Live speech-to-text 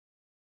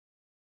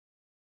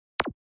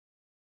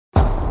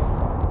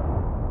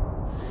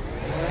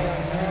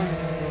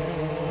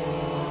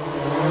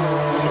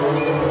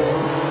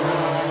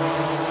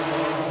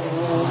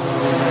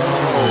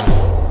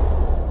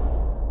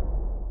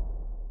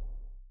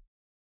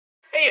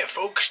Hey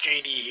folks,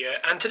 JD here,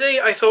 and today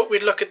I thought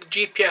we'd look at the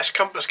GPS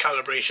compass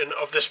calibration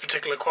of this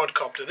particular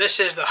quadcopter. This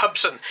is the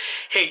Hubsan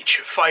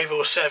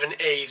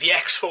H507A, the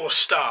X4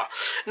 Star.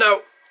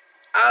 Now,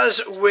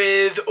 as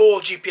with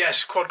all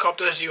GPS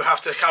quadcopters, you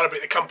have to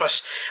calibrate the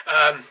compass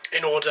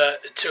in order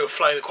to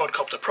fly the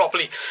quadcopter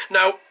properly.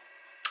 Now,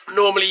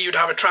 normally you'd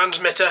have a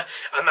transmitter,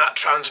 and that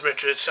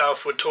transmitter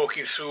itself would talk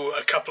you through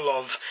a couple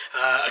of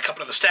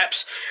the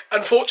steps.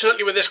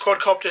 Unfortunately, with this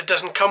quadcopter, it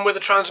doesn't come with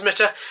a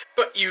transmitter,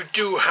 but you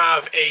do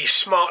have a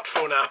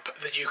smartphone app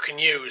that you can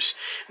use.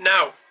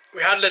 Now,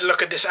 we had a little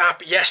look at this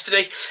app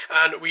yesterday,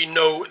 and we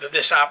know that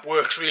this app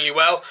works really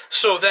well.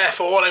 So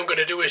therefore, all I'm going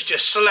to do is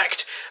just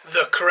select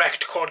the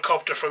correct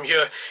quadcopter from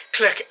here,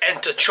 click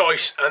Enter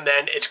Choice, and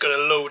then it's going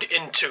to load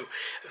into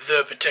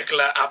the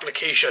particular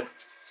application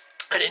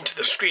and into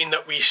the screen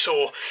that we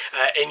saw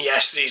in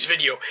yesterday's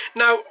video.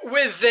 Now,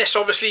 with this,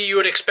 obviously, you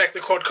would expect the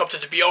quadcopter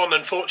to be on.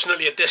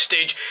 Unfortunately, at this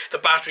stage, the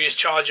battery is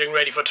charging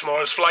ready for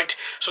tomorrow's flight,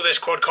 so this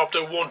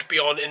quadcopter won't be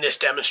on in this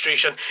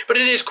demonstration. But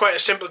it is quite a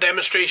simple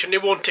demonstration.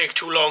 It won't take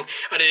too long,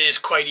 and it is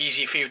quite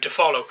easy for you to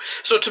follow.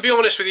 So, to be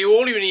honest with you,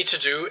 all you need to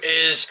do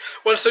is,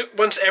 once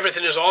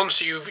everything is on,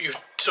 so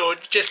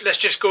let's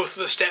just go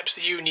through the steps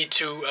that you need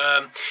to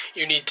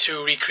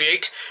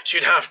recreate. So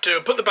you'd have to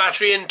put the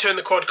battery in, turn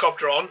the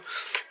quadcopter on,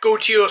 go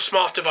to your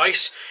smart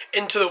device,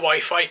 into the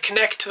Wi-Fi,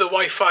 connect to the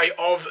Wi-Fi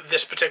of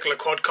this particular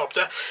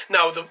quadcopter.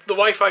 Now the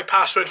Wi-Fi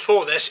password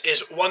for this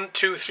is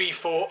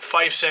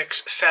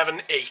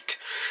 12345678.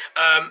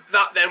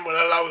 That then will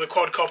allow the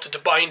quadcopter to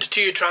bind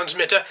to your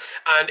transmitter,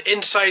 and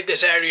inside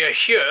this area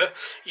here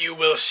you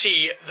will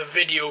see the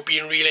video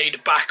being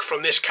relayed back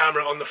from this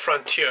camera on the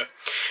front here.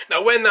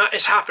 Now when that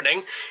is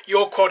happening,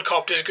 your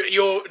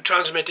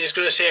transmitter is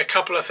going to say a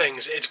couple of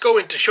things. It's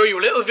going to show you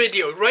a little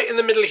video right in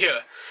the middle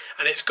here,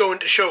 and it's going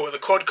to show the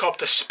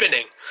quadcopter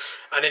spinning,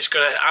 and it's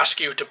going to ask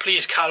you to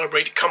please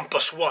calibrate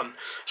Compass 1.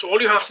 So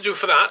all you have to do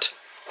for that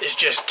is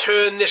just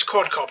turn this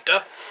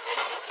quadcopter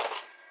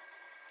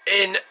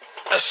in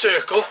a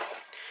circle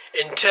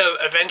until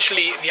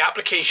eventually the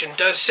application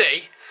does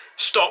say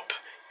stop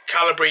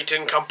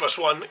calibrating Compass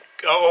 1,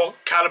 or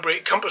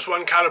calibrate Compass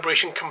 1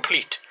 calibration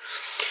complete.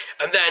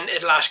 And then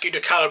it'll ask you to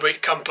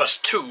calibrate Compass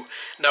 2.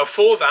 Now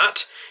for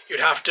that, you'd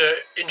have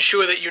to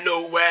ensure that you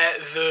know where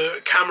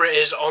the camera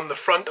is on the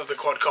front of the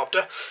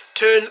quadcopter.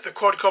 Turn the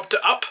quadcopter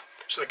up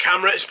so the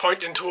camera is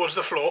pointing towards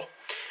the floor,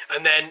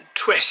 and then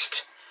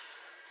twist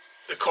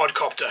the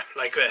quadcopter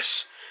like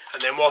this.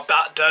 And then what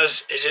that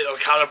does is it'll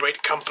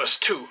calibrate Compass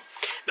 2.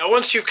 Now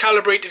once you've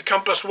calibrated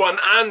Compass 1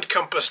 and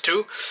Compass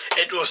 2,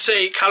 it will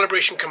say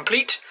calibration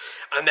complete,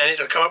 and then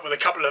it'll come up with a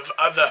couple of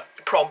other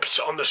prompts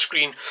on the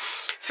screen.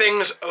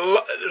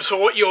 So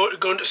what you're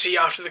going to see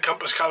after the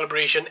compass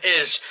calibration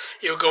is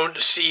you're going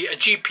to see a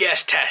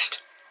GPS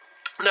test.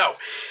 Now,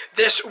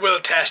 this will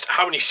test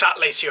how many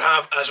satellites you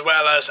have, as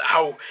well as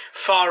how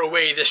far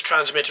away this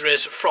transmitter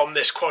is from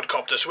this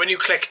quadcopter. So when you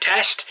click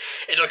test,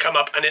 it'll come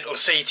up and it'll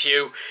say to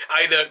you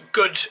either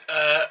good,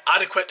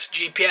 adequate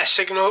GPS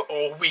signal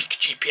or weak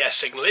GPS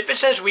signal. If it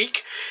says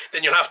weak,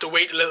 then you'll have to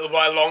wait a little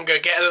while longer,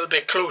 get a little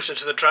bit closer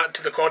to the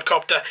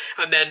quadcopter,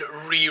 and then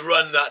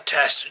rerun that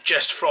test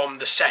just from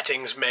the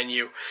settings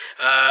menu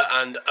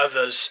and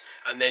others.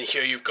 And then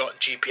here you've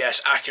got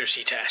GPS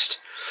accuracy test.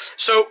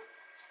 So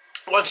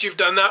once you've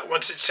done that,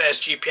 once it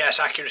says GPS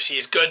accuracy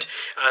is good,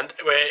 and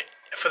where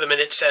for the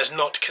minute it says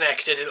not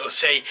connected, it'll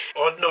say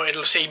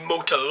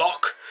motor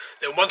lock.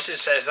 Then once it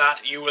says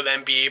that, you will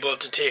then be able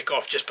to take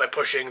off just by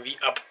pushing the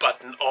up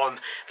button on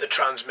the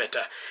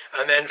transmitter,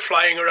 and then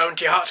flying around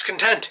to your heart's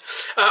content.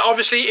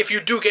 Obviously, if you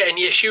do get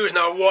any issues,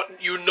 now what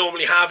you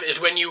normally have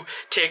is when you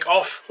take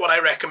off, what I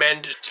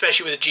recommend,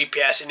 especially with a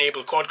GPS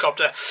enabled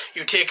quadcopter,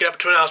 you take it up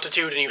to an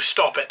altitude and you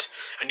stop it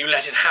and you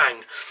let it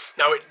hang.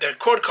 Now the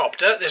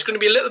quadcopter, there's going to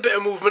be a little bit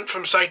of movement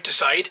from side to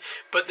side,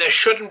 but there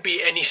shouldn't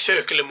be any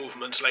circular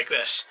movements like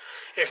this.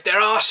 If there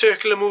are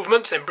circular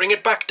movements, then bring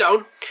it back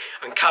down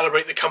and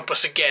calibrate the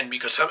compass again,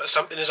 because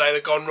something has either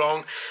gone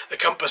wrong, the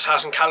compass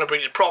hasn't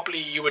calibrated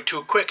properly, you were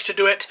too quick to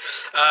do it,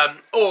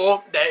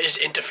 or there is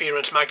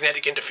interference,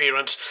 magnetic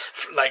interference,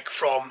 like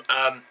from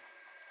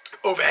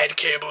overhead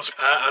cables,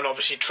 and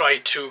obviously try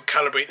to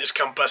calibrate this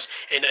compass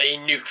in a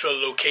neutral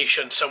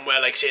location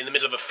somewhere, like say in the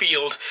middle of a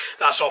field.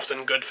 That's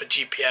often good for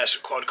GPS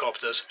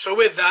quadcopters. So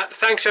with that,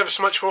 thanks ever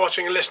so much for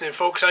watching and listening,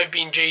 folks. I've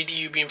been JD,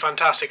 you've been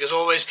fantastic as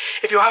always.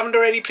 If you haven't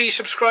already, please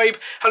subscribe.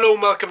 Hello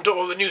and welcome to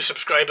all the new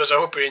subscribers. I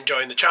hope you're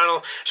enjoying the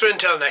channel. So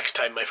until next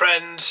time, my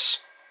friends,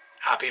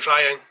 happy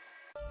flying.